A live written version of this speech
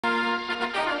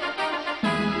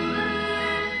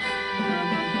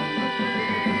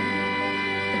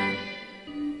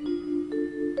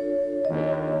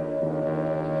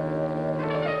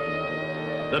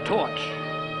The torch.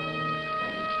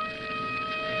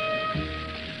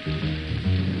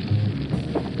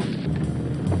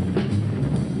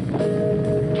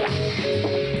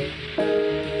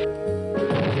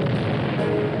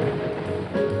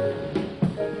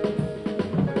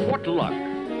 What luck.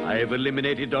 I've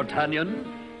eliminated D'Artagnan.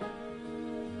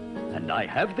 And I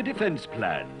have the defense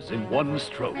plans in one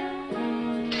stroke.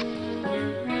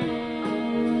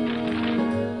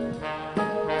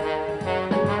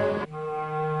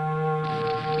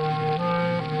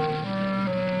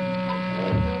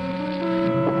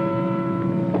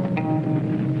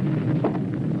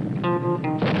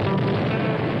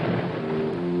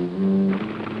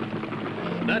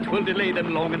 That will delay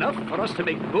them long enough for us to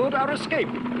make good our escape.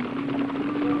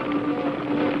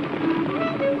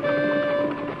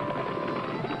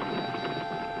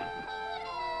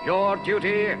 Your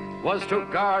duty was to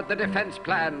guard the defense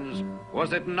plans,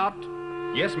 was it not?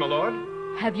 Yes, my lord.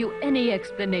 Have you any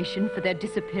explanation for their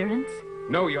disappearance?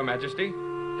 No, your majesty.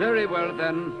 Very well,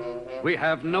 then. We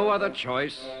have no other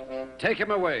choice. Take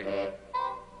him away.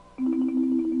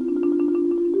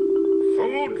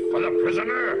 Food for the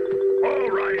prisoner? All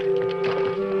right.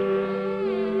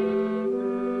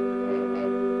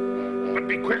 But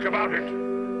be quick about it.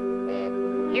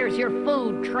 Here's your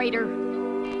food, traitor.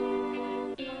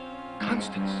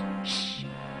 Constance. Shh.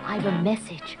 I've a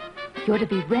message. You're to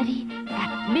be ready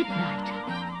at midnight.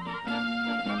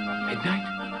 Midnight?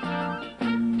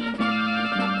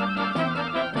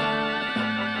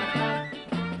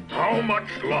 How much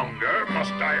longer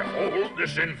must I hold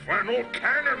this infernal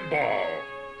cannonball?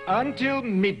 Until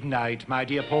midnight, my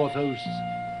dear Porthos.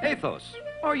 Athos,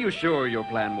 are you sure your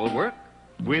plan will work?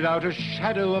 Without a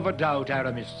shadow of a doubt,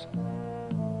 Aramis.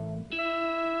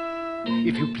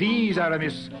 If you please,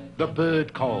 Aramis, the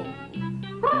bird call.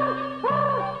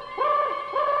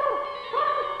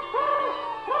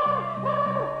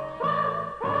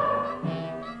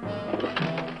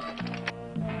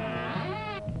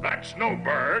 That's no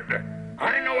bird.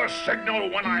 I know a signal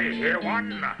when I hear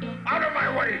one. Out of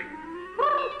my way!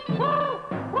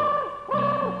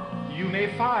 You may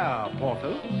fire,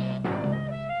 Porthos.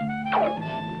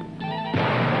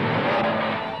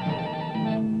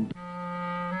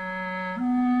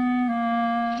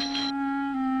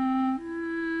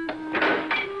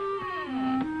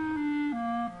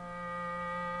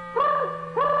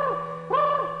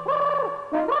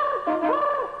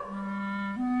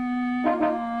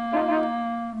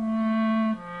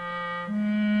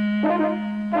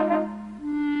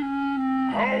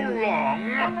 How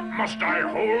long must I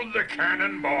hold the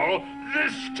cannonball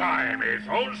this time,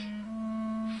 Athos?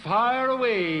 Fire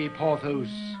away, Porthos.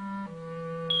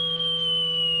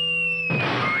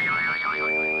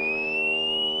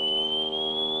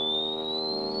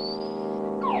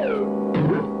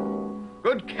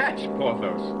 Good catch,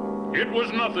 Porthos. It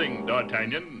was nothing,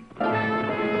 D'Artagnan.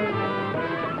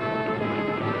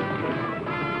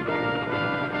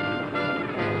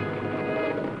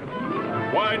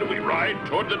 Why do we ride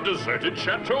toward the deserted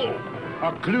chateau?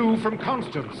 A clue from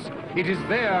Constance. It is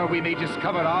there we may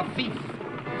discover our thief.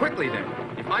 Quickly, then.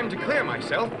 If I'm to clear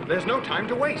myself, there's no time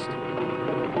to waste.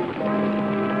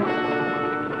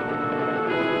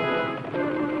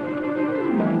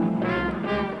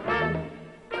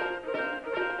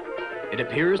 It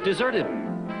appears deserted.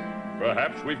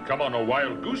 Perhaps we've come on a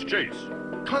wild goose chase.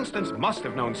 Constance must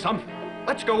have known something.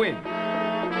 Let's go in.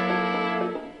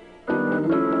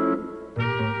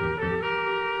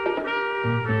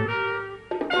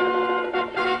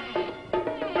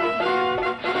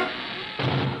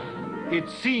 It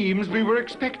seems we were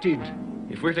expected.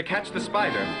 If we're to catch the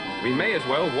spider, we may as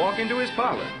well walk into his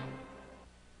parlor.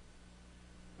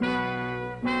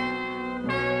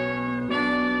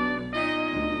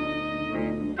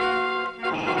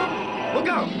 Look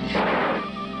out!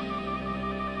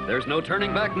 There's no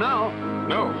turning back now.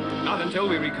 No, not until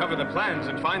we recover the plans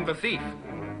and find the thief.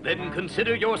 Then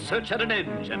consider your search at an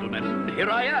end, gentlemen. Here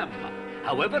I am.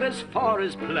 However, as far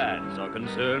as plans are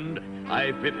concerned,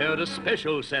 I've prepared a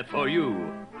special set for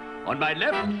you. On my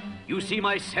left, you see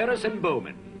my Saracen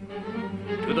bowmen.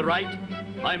 To the right,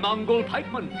 my Mongol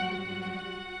pikemen.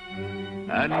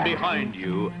 And behind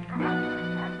you,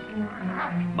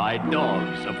 my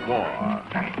dogs of war.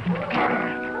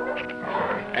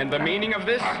 And the meaning of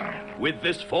this? With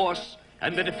this force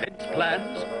and the defense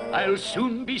plans, I'll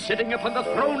soon be sitting upon the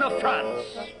throne of France.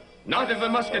 Not if the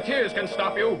Musketeers can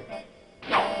stop you.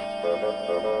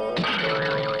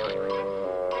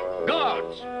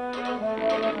 Guards!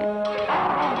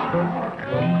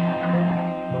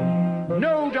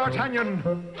 No, D'Artagnan!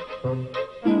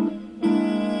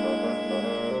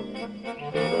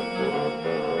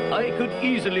 I could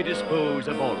easily dispose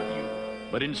of all of you.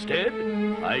 But instead,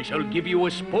 I shall give you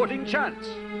a sporting chance.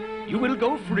 You will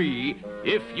go free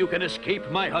if you can escape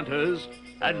my hunters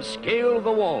and scale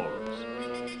the walls.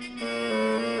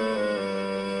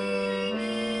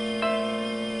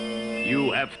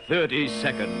 You have 30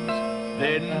 seconds.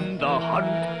 Then the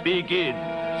hunt begins.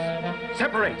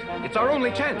 Separate! It's our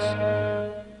only chance!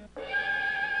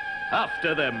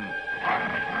 After them.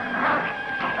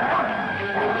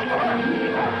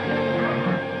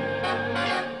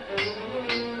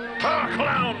 Ah,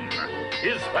 clown!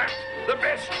 Is that the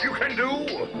best you can do?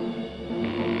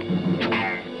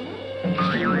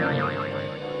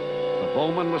 The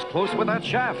bowman was close with that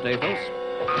shaft, Athos.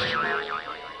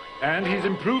 And he's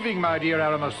improving, my dear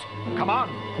Aramis. Come on.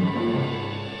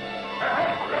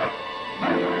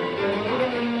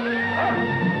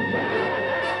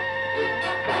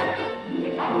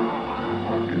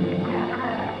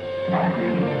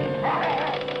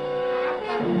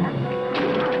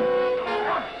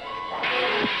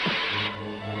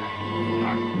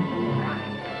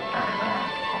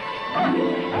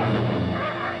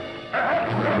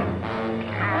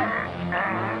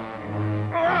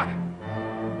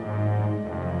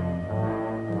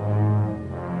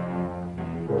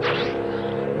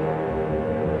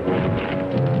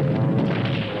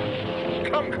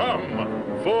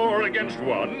 Come. 4 against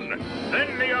 1.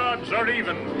 Then the odds are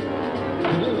even.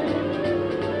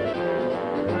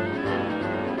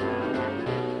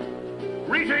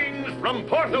 Greetings from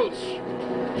Porthos.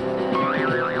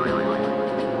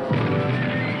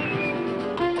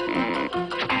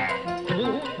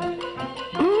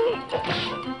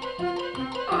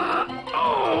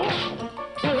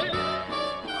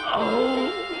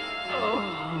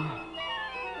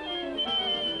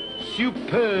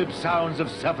 Superb sounds of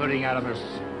suffering, Aramis.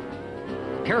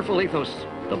 Careful, Athos.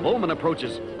 The bowman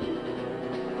approaches.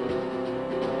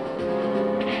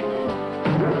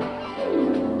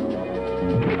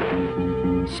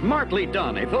 Smartly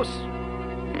done, Athos.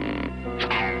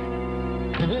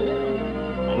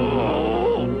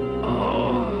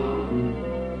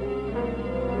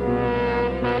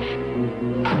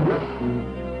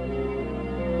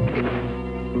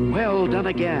 Well done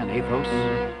again, Athos.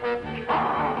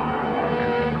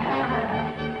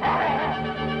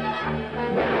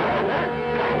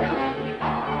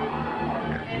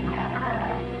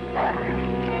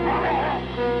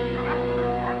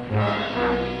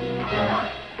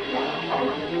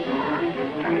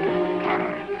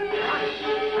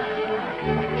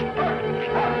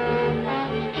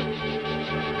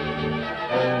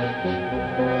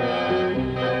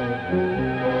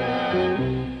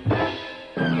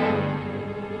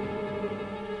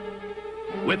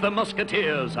 With the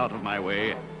Musketeers out of my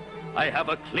way, I have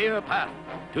a clear path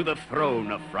to the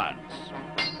throne of France.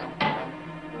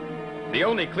 The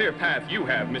only clear path you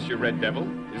have, Monsieur Red Devil,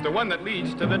 is the one that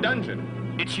leads to the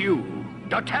dungeon. It's you,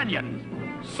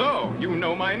 D'Artagnan. So, you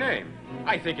know my name.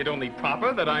 I think it only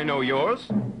proper that I know yours.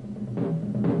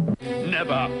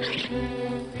 Never.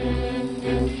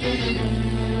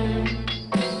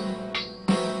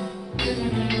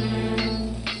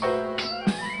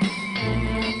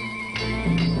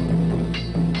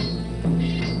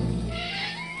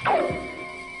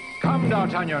 Come,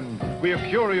 D'Artagnan. We are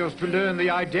curious to learn the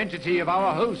identity of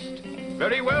our host.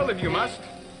 Very well, if you must.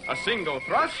 A single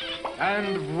thrust.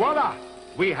 And voila!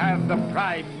 We have the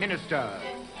Prime Minister.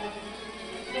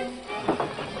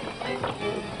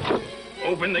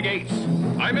 Open the gates.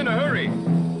 I'm in a hurry.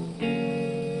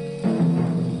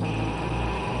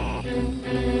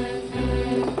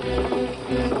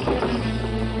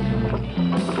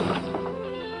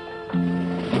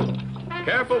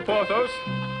 Careful, Porthos.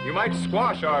 You might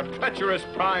squash our treacherous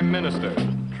Prime Minister.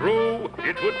 True,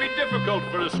 it would be difficult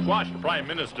for a squashed Prime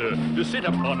Minister to sit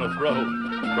upon a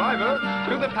throne. Driver,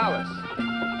 to the palace.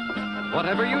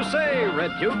 Whatever you say,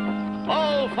 Red Duke.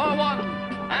 All for one,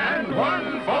 and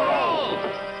one for all.